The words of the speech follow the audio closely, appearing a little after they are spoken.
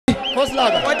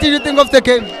What did you think of the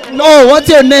game? No, what's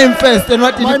your name first? And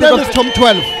what did My you think name of is Tom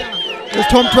 12. It's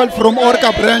Tom 12 from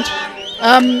Moroka branch.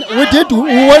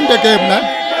 We won the game,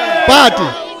 but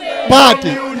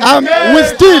we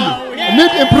still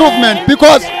need improvement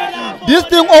because this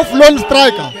thing of lone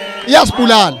striker, yes,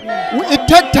 Pulal, it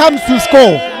takes time to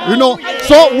score, you know.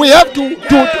 So we have to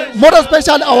more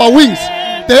especially our wings,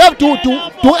 they have to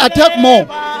attack more.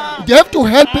 They have to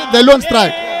help the lone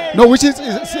strike, no, which is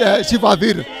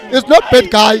Shivavir. It's not bad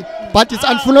guy, but it's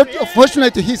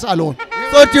unfortunate he's alone.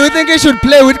 So do you think he should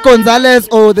play with Gonzalez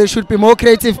or there should be more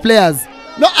creative players?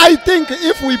 No, I think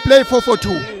if we play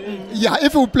 4-4-2, yeah,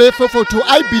 if we play 4-4-2,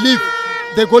 I believe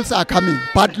the goals are coming.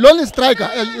 But lone striker,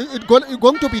 it's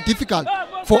going to be difficult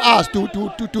for us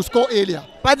to score earlier.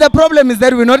 But the problem is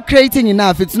that we're not creating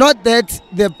enough. It's not that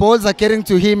the balls are getting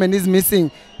to him and he's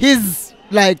missing. He's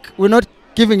like, we're not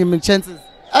giving him chances.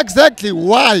 Exactly.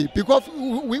 Why? Because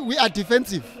we are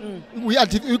defensive.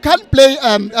 You can't play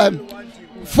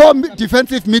 4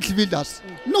 defensive midfielders.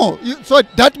 No. So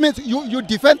that means you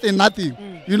defend in nothing.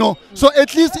 You know. So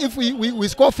at least if we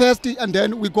score first and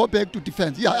then we go back to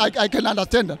defense. Yeah, I can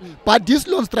understand that. But this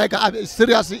lone striker,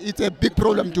 seriously, it's a big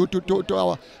problem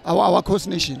to our coach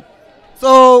nation.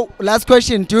 So last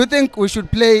question: do you think we should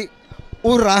play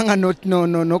Uranga,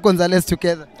 no Gonzalez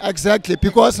together? Exactly,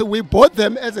 because we bought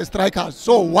them as a strikers.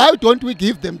 So why don't we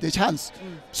give them the chance?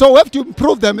 So we have to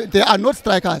prove them they are not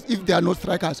strikers if they are not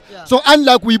strikers. Yeah. So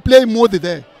unlike we play Modi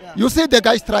there, you see the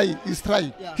guy he's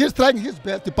trying. Yeah. He's trying his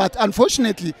best, but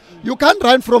unfortunately, you can't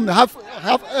run from half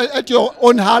at your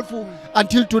own half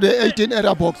until to the 18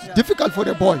 area box. Yeah. Difficult for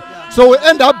the boy. Yeah. So we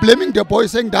end up blaming the boy,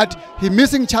 saying that he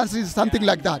missing chances, something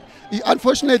like that.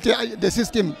 Unfortunately, the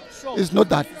system is not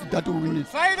that we need.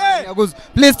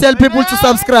 Please tell people to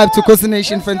subscribe to Coast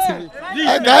Nation Fan TV.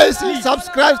 Guys,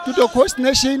 subscribe to the Coast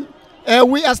Nation.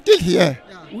 We are still here.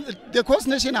 Yeah. The Coast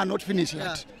Nation are not finished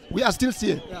yet. Yeah. We are still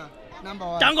here. Yeah. Number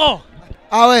 1. Tango.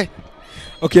 Awe.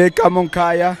 Okay, come on,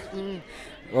 Kaya.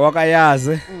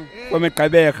 Wakayaze. From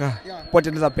Port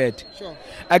Elizabeth. Sure.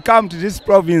 I come to this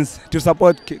province to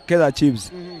support Kaizer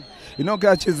Chiefs. You know,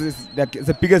 Kaizer Chiefs is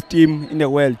the biggest team in the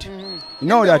world. You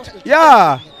know that?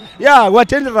 Yeah, we're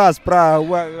dangerous, bro.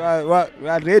 We're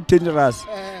really dangerous.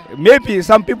 Maybe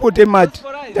some people they might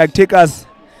take us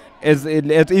as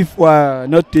if we're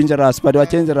not dangerous, but we're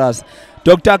dangerous.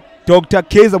 Dr.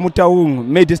 Kaizer Mutaung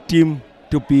made this team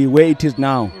to be where it is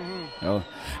now.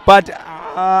 But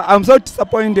I'm so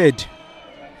disappointed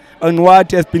on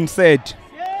what has been said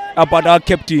about our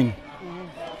captain,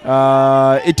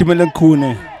 Itimele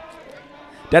Nkune.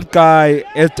 That guy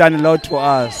has done a lot for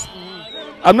us.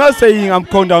 I'm not saying I'm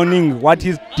condoning what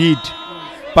he did,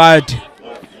 but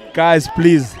guys,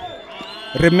 please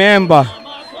remember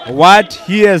what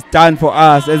he has done for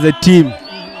us as a team.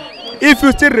 If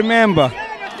you still remember,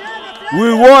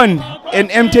 we won an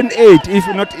M10-8, if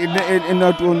not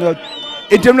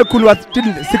Itimele Nkune was still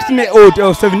 16-year-old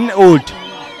or 17-year-old.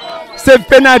 7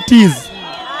 penalties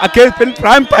against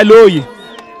Prime Paloyi.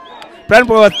 Prime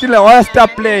Paloyi was still a star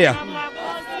player.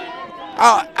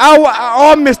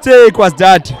 Our mistake was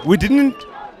that we didn't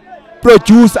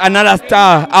produce another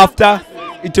star after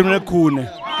Itimele Nkune.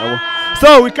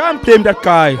 So we can't blame that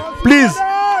guy. Please,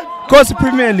 Coast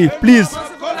Premier League, please.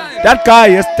 That guy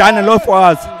has done a lot for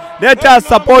us. Let us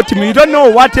support him. You don't know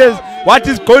what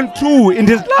is going through in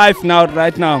his life now,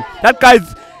 right now. That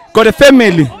guy's got a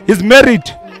family. He's married.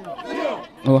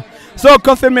 So,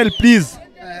 Coast Premier League, please.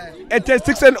 At a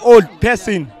 6-year-old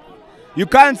person, you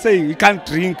can't say you can't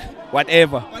drink.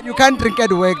 Whatever. But you can't drink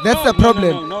at work. That's the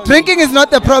problem. No. Drinking is not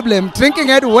the problem. Drinking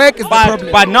at work is the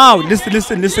problem. But now, listen.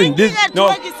 Listen. Listen. That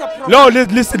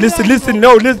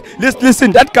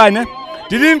guy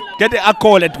didn't get the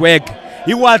alcohol at work.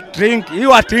 He was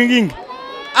drinking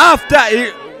after,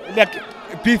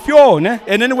 before,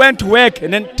 and then went to work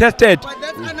and then tested. But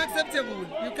that's unacceptable.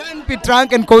 You can't be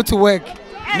drunk and go to work.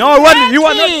 No, you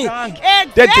are not drunk.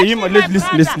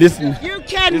 Listen. You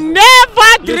can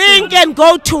never drink and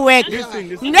go to work.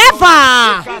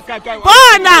 Never.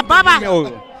 Bona, Baba.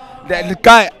 The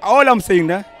guy, all I'm saying,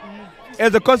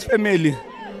 as a Coast family,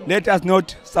 let us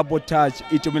not sabotage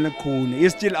Itimele Nkune.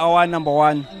 He's still our number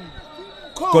 1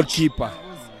 goalkeeper.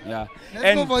 Yeah.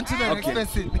 Let's move on to the next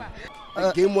person.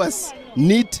 The game was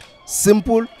neat,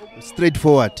 simple,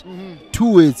 straightforward.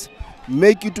 2 words.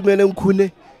 Make Itimele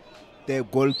Nkune the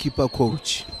goalkeeper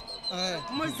coach.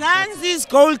 Muzanzi's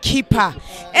goalkeeper.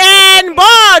 And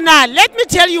Bona, let me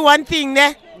tell you one thing.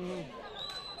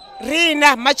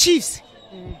 Rina, my Chiefs.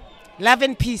 Love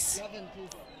and peace.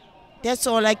 That's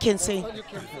all I can say.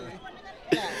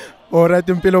 Alright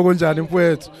impilo kunjani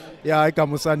mfowethu? Yeah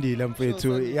igama usandile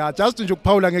mfowethu. Yeah just nje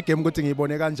ukuphawula ngegame ukuthi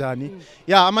ngiyibone kanjani.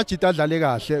 Yeah amajita adlale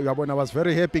kahle uyabona was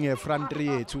very happy ngefront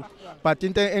 3 yethu. But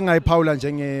into engayiphawula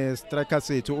njenge striker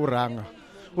sethu uRanga.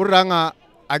 uRanga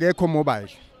akekho mobile.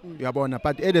 Uyabona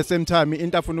but at the same time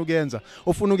into afuna ukuyenza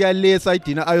ufuna ukuyale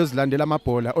side ayozilandela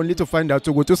amabhola only to find out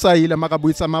ukuthi usayile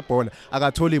makabuyisa amabhola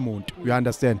akatholi umuntu you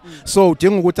understand so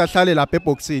udinga ukuthi ahlale lapha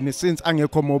eboxini since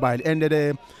angekho mobile and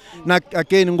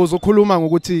again ngizokhuluma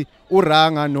ngokuthi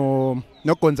uRanga no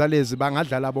Gonzalez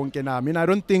bangadlala bonke na mina I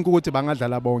don't think ukuthi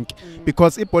bangadlala bonke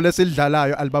because ibhola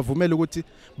esilidlalayo alibavumela ukuthi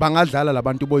bangadlala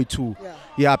labantu boyi2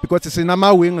 yeah because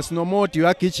sinama wings no more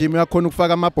uyagijima uyakhona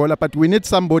ukufaka amabhola but we need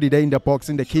somebody there in the box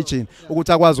in the kitchen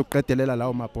ukuthi akwazi ukuqedelela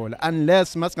lawo mabhola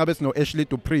unless masingabe sino Ashley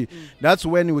Dupree that's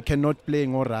when we cannot play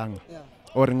ngoRanga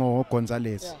or ngo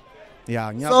Gonzalez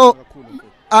yeah so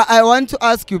I want to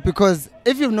ask you because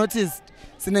if you've noticed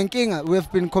sinenkinga we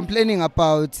have been complaining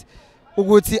about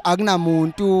ukuthi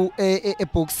akunamuntu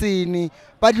eboxini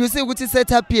but you see ukuthi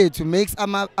setup yethu makes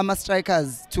ama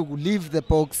strikers to leave the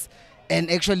box and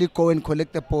actually go and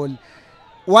collect the ball.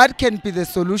 What can be the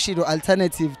solution or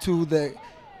alternative to the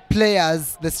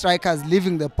players, the strikers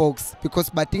leaving the box because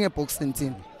batting a boxing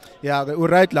team? Yeah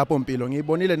right lapho mpilo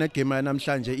ngiyibonile negame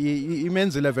yanamhlanje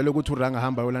imenzile vele ukuthi uRanga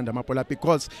hamba yolanda amabhola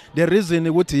because the reason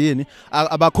ukuthi yini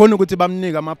abakhona ukuthi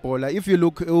bamnika amabhola if you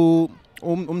look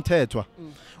umthethwa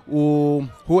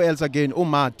who else again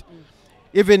uMad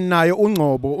even nayo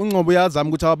uNgcobo uyazama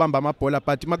ukuthi awabamba amabhola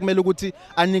but makumele ukuthi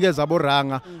anikeze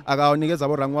aboranga akawanikeza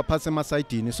aboranga waphase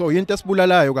emasayidini so into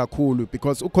esibulalayo kakhulu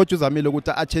because ucoach uzamile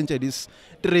ukuthi a change this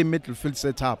 3 midfield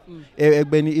setup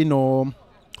ekubeni ino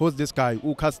who's this guy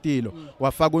uCastillo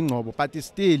wafaka uNgcobo but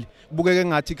still kubukeke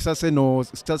ngathi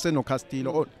kusaseno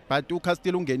Castillo but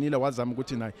uCastillo ungenile wazama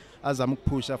ukuthi naye azama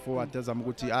ukuphusha forward azama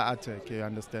ukuthi attack you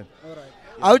understand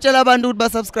awutshela abantu ukuthi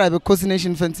basubscribe ku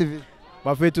Nation Fan TV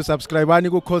bafethu subscribeani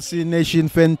ku Nation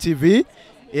Fan TV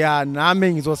yeah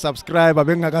nami ngizosubscribe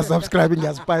bengaka subscribe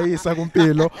ngiyazipayisa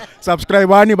kumpilo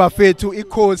subscribeani bafethu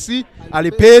ikhosi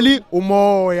alipheli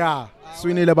umoya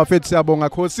swinile bafethu siyabonga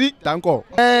khosi danko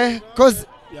cause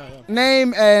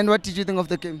name and what did you think of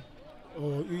the game?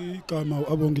 Oh igama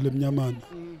abongile mnyamana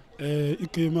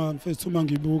igame mfethu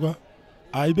mangibuka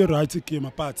ayibe right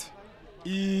igame but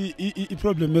I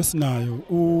problem esinayo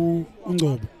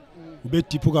uNgcobo ube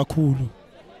deep kakhulu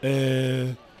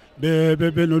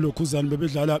bebe nolokhuzana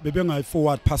bebedlala bebengayi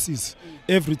forward passes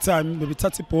every time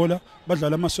bebethatha ibhola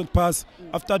badlala ama short pass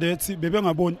after that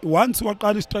bebengaboni once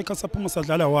waqala istriker saphuma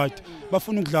sadlala wide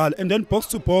bafuna ukudlala and then box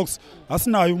to box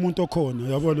asinayo umuntu okhona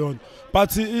yabo lona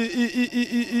but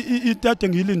itade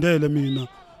ngilindele mina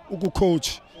ukucoach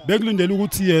bekulindele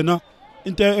ukuthi yena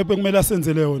into ebekumele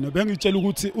asenzele yona bengitshela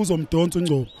ukuthi uzomdonsa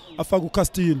uNgcobo afaka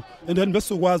uCastillo and then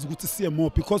bese ukwazi ukuthi siye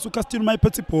more because uCastillo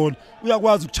mayiphethe ibhola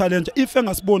uyakwazi ukuchallenge if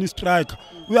engasiboni istriker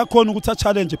uyakhona ukuthi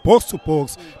achallenge box to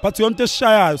box but yonke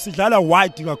eshayayo sidlala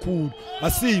wide kakhulu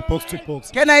asiyi box to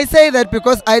box. Can I say that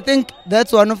because I think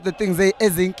that's one of the things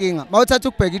ezinkinga mawuthatha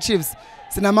ukubheka iChiefs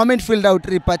sinama midfield out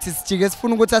 3 but sijike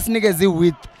sifuna ukuthi asinikeze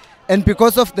iwidth and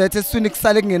because of that eswini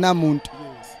kusale kungenamuntu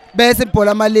bese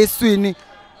ibhola maleswini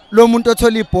lo muntu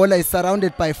othola ibhola is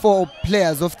surrounded by 4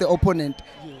 players of the opponent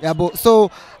yabo so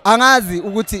angazi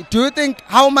ukuthi do you think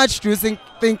how much do you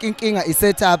think inkinga is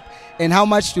set up and how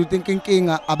much do you think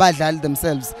inkinga abadlali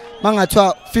themselves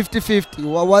mangathwa 50-50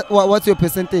 what's your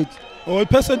percentage? Oh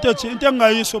percentage into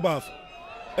engayisho bafa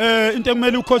into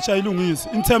ekumele ucoach ayilungise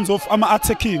in terms of ama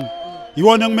attacking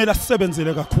iwona kumele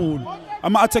asebenzele kakhulu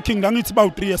ama attacking ngithi ba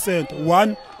 3%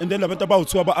 1 and then labantu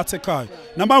abawu2 aba attackayo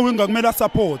nama winger kumele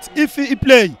support if I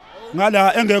play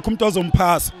ngala engekho umuntu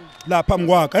ozomphasa lapha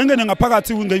mkwakhe engene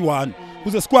ngaphakathi winger yi1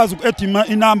 kuze sikwazi uku-add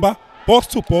inumber box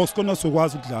to box kona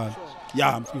sokwazi ukudlala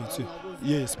yeah mfethu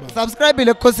yes ba subscribe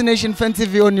le Nation Fan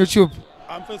TV on YouTube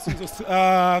amfethu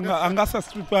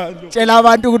angasa-subscribe tshela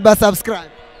abantu ukuthi ba subscribe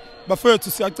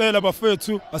bafethu siyacela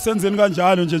bafethu asenzeni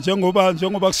kanjalo nje njengoba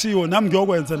kushiwo nami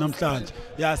ngiyokwenza namhlanje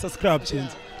yeah subscribe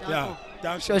change yeah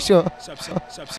sure